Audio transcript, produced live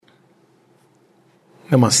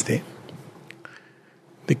Namaste.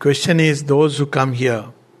 The question is, those who come here,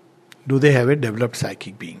 do they have a developed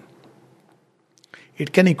psychic being?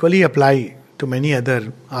 It can equally apply to many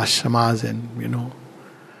other ashramas and.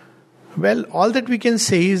 Well, all that we can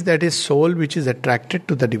say is that a soul which is attracted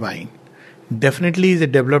to the divine definitely is a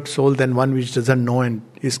developed soul than one which doesn't know and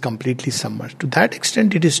is completely submerged. To that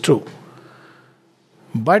extent, it is true.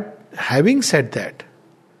 But having said that,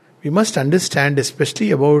 we must understand,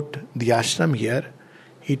 especially about the ashram here,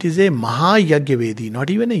 it is a Mahayagyavedi,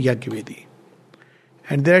 not even a Yagyavedi.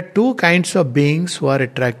 And there are two kinds of beings who are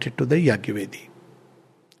attracted to the Yagyavedi.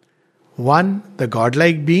 One, the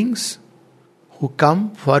godlike beings who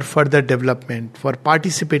come for further development, for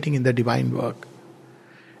participating in the divine work.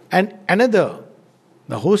 And another,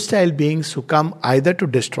 the hostile beings who come either to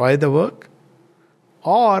destroy the work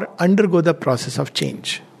or undergo the process of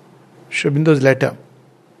change. Sri Aurobindo's letter.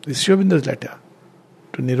 This is Sri Aurobindo's letter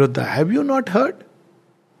to Nirodha. Have you not heard?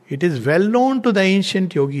 It is well known to the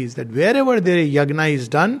ancient yogis that wherever their yagna is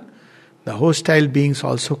done, the hostile beings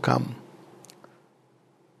also come.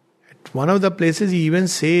 At one of the places he even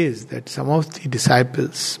says that some of the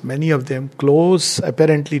disciples, many of them close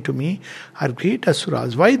apparently to me, are great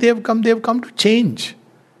asuras. Why they have come? They have come to change.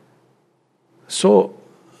 So,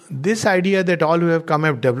 this idea that all who have come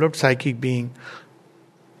have developed psychic being,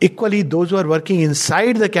 equally those who are working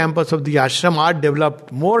inside the campus of the ashram are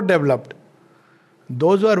developed, more developed.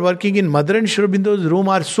 Those who are working in Mother and Sri Aurobindo's room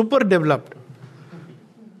are super developed.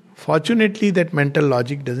 Fortunately, that mental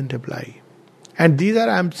logic doesn't apply. And these are,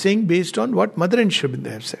 I am saying, based on what Mother and Sri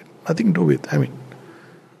Aurobindo have said. Nothing to do with,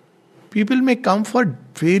 people may come for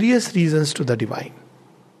various reasons to the divine.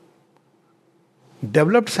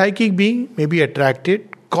 Developed psychic being may be attracted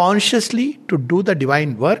consciously to do the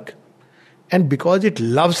divine work, and because it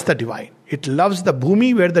loves the divine. It loves the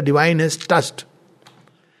bhumi where the divine has touched.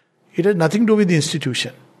 It has nothing to do with the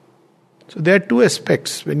institution. So there are two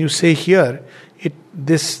aspects. When you say here,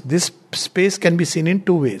 this space can be seen in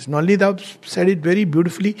two ways. Not only thou said it very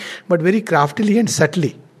beautifully, but very craftily and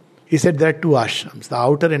subtly. He said there are two ashrams, the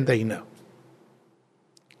outer and the inner.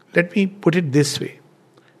 Let me put it this way.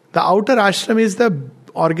 The outer ashram is the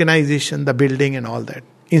organization, the building and all that.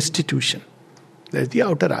 Institution. There's the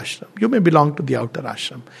outer ashram. You may belong to the outer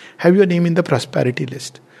ashram. Have your name in the prosperity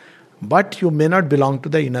list. But you may not belong to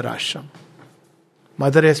the inner ashram.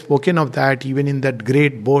 Mother has spoken of that even in that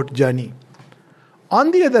great boat journey. On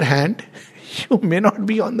the other hand, you may not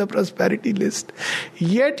be on the prosperity list.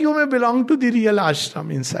 Yet you may belong to the real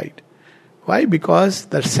ashram inside. Why? Because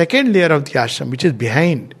the second layer of the ashram, which is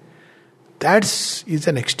behind, that is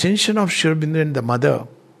an extension of Sri Aurobindo and the mother.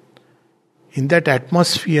 In that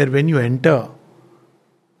atmosphere, when you enter,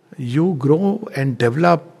 you grow and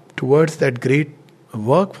develop towards that great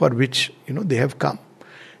work for which they have come.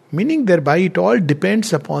 Meaning thereby it all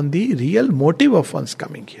depends upon the real motive of one's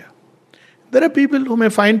coming here. There are people who may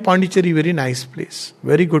find Pondicherry a very nice place,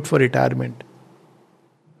 very good for retirement.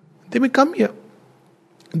 They may come here.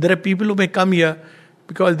 There are people who may come here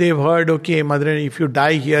because they've heard, okay, Mother, if you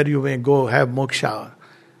die here, you may go have moksha.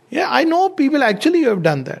 Yeah, I know people actually who have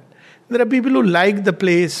done that. There are people who like the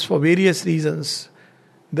place for various reasons.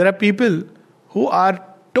 There are people who are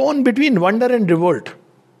torn between wonder and revolt.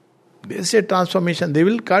 They say transformation, they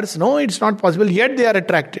will curse. No, it's not possible, yet they are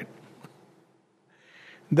attracted.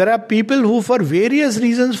 There are people who for various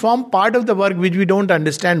reasons form part of the work which we don't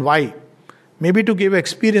understand why. Maybe to give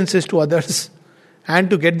experiences to others and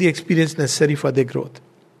to get the experience necessary for their growth.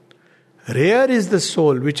 Rare is the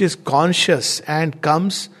soul which is conscious and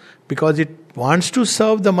comes because it wants to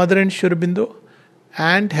serve the Mother and Sri Aurobindo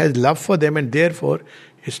and has love for them, and therefore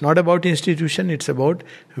it's not about institution, it's about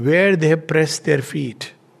where they have pressed their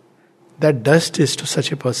feet. That dust is to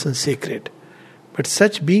such a person sacred. But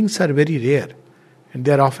such beings are very rare. And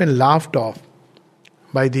they are often laughed off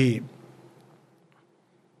by the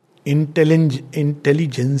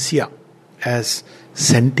intelligentsia as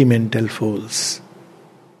sentimental fools.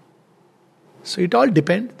 So it all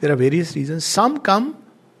depends. There are various reasons. Some come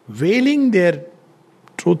veiling their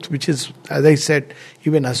truth, which is, as I said,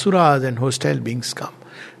 even asuras and hostile beings come.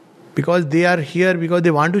 Because they are here, because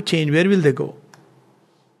they want to change. Where will they go?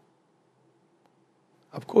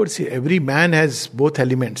 Of course, every man has both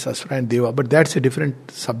elements, Asura and Deva, but that's a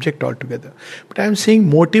different subject altogether. But I am saying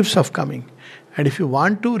motives of coming. And if you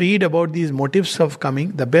want to read about these motives of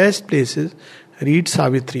coming, the best place is read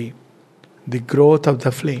Savitri, the growth of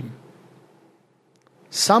the flame.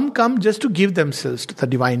 Some come just to give themselves to the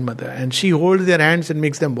Divine Mother, and she holds their hands and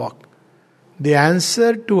makes them walk. They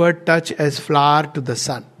answer to her touch as flower to the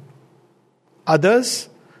sun. Others,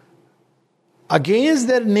 against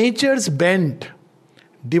their nature's bent,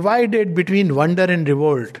 divided between wonder and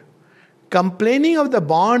revolt. Complaining of the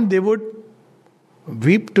bond, they would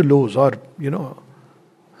weep to lose, or,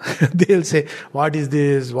 they'll say, what is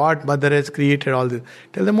this? What mother has created all this?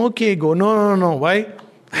 Tell them, okay, go. No. Why?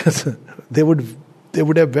 They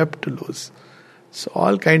would have wept to lose. So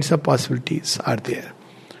all kinds of possibilities are there.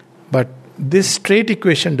 But this straight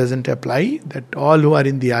equation doesn't apply, that all who are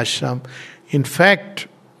in the ashram. In fact,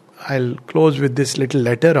 I'll close with this little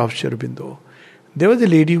letter of Sri Aurobindo. There was a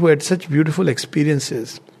lady who had such beautiful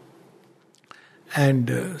experiences.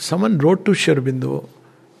 And someone wrote to Sri Aurobindo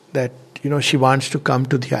that, she wants to come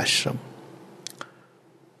to the ashram.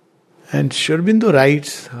 And Sri Aurobindo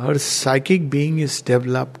writes, her psychic being is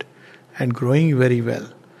developed and growing very well.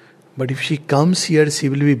 But if she comes here, she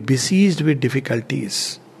will be besieged with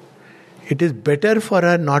difficulties. It is better for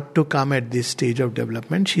her not to come at this stage of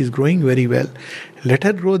development. She is growing very well. Let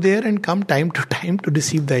her grow there and come time to time to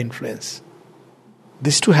receive the influence.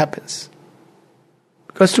 This too happens.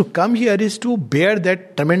 Because to come here is to bear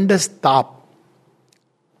that tremendous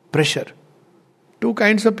pressure. Two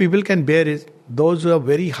kinds of people can bear it. Those who are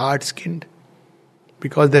very hard-skinned,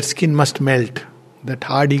 because their skin must melt, that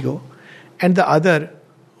hard ego. And the other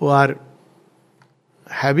who are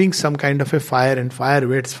having some kind of a fire, and fire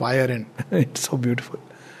wets fire, and it's so beautiful.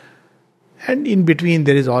 And in between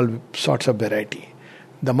there is all sorts of variety.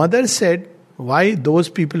 The mother said, why those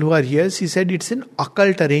people who are here? She said, it's an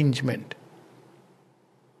occult arrangement.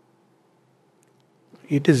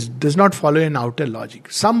 It does not follow an outer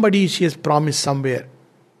logic. Somebody she has promised somewhere,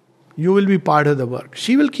 you will be part of the work.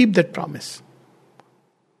 She will keep that promise.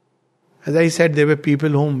 As I said, there were people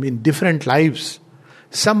whom in different lives,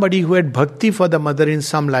 somebody who had bhakti for the mother in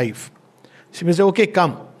some life, she may say, okay,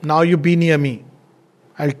 come, now you be near me.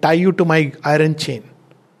 I'll tie you to my iron chain.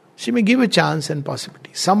 She may give a chance and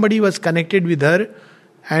possibility. Somebody was connected with her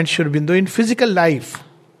and Sri Aurobindo in physical life,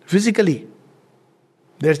 physically.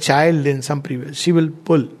 Their child in some previous, she will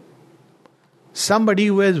pull. Somebody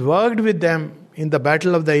who has worked with them in the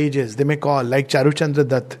battle of the ages, they may call, like Charuchandra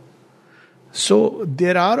Dutt. So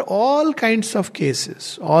there are all kinds of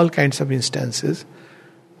cases, all kinds of instances.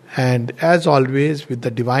 And as always, with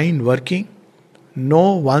the divine working,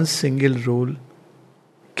 no one single rule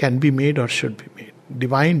can be made or should be made.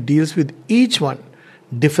 Divine deals with each one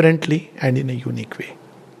differently and in a unique way.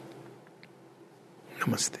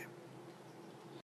 Namaste.